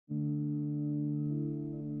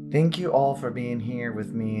Thank you all for being here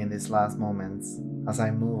with me in these last moments as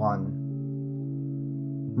I move on.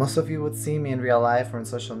 Most of you would see me in real life or on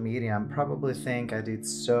social media and probably think I did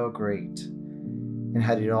so great and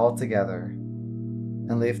had it all together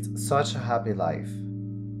and lived such a happy life.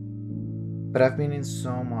 But I've been in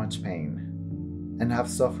so much pain and have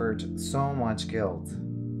suffered so much guilt.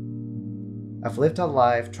 I've lived a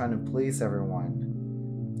life trying to please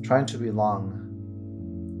everyone, trying to belong,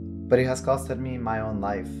 but it has costed me my own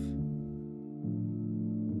life.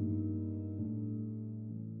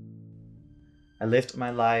 I lived my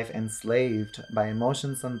life enslaved by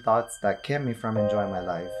emotions and thoughts that kept me from enjoying my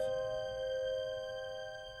life.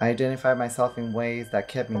 I identified myself in ways that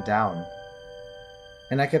kept me down,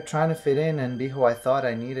 and I kept trying to fit in and be who I thought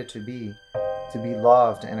I needed to be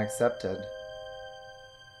loved and accepted.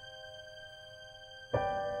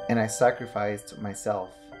 And I sacrificed myself,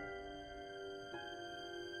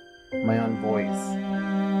 my own voice,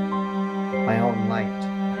 my own light.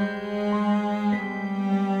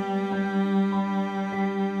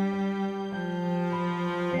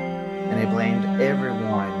 And I blamed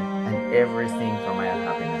everyone and everything for my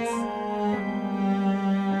unhappiness.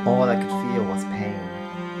 All I could feel was pain.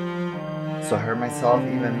 So I hurt myself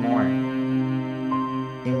even more,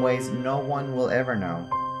 in ways no one will ever know,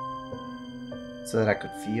 so that I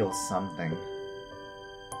could feel something.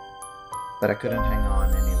 But I couldn't hang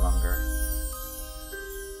on any longer.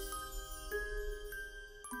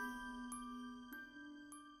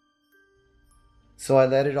 So I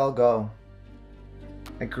let it all go.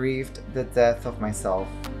 I grieved the death of myself,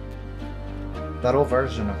 that old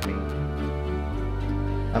version of me.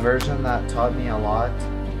 A version that taught me a lot,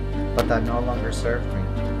 but that no longer served me,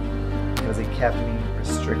 because it kept me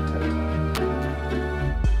restricted.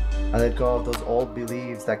 I let go of those old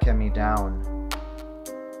beliefs that kept me down.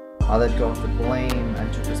 I let go of the blame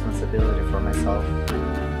and took responsibility for myself.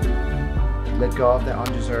 Let go of the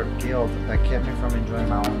undeserved guilt that kept me from enjoying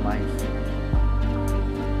my own life.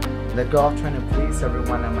 Let go of trying to please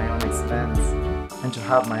everyone at my own expense and to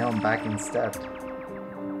have my own back instead.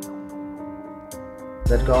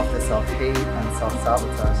 Let go of the self-hate and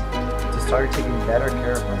self-sabotage to start taking better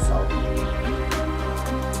care of myself.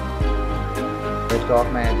 Let go of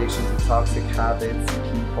my addiction to toxic habits,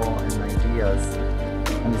 people, and ideas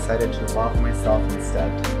and decided to love myself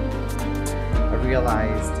instead. I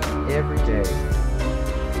realized every day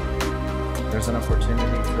there's an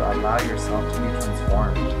opportunity to allow yourself to be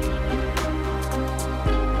transformed.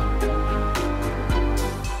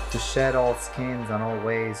 To shed all skins and all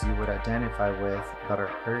ways you would identify with that are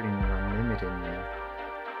hurting you and limiting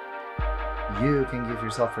you. You can give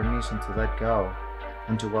yourself permission to let go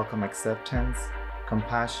and to welcome acceptance,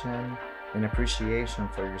 compassion, and appreciation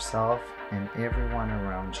for yourself and everyone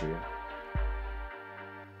around you.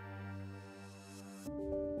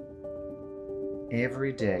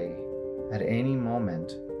 Every day, at any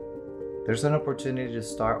moment, there's an opportunity to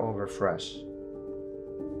start over fresh,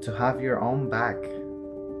 to have your own back,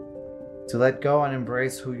 to let go and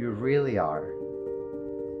embrace who you really are.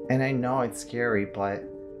 And I know it's scary, but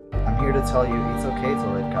I'm here to tell you it's okay to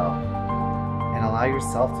let go and allow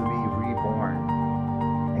yourself to be reborn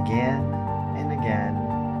again and again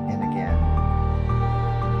and again.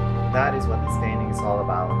 That is what this painting is all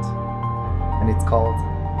about, and it's called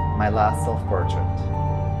My Last Self-Portrait.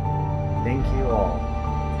 Thank you all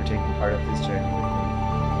for taking part of this journey with me.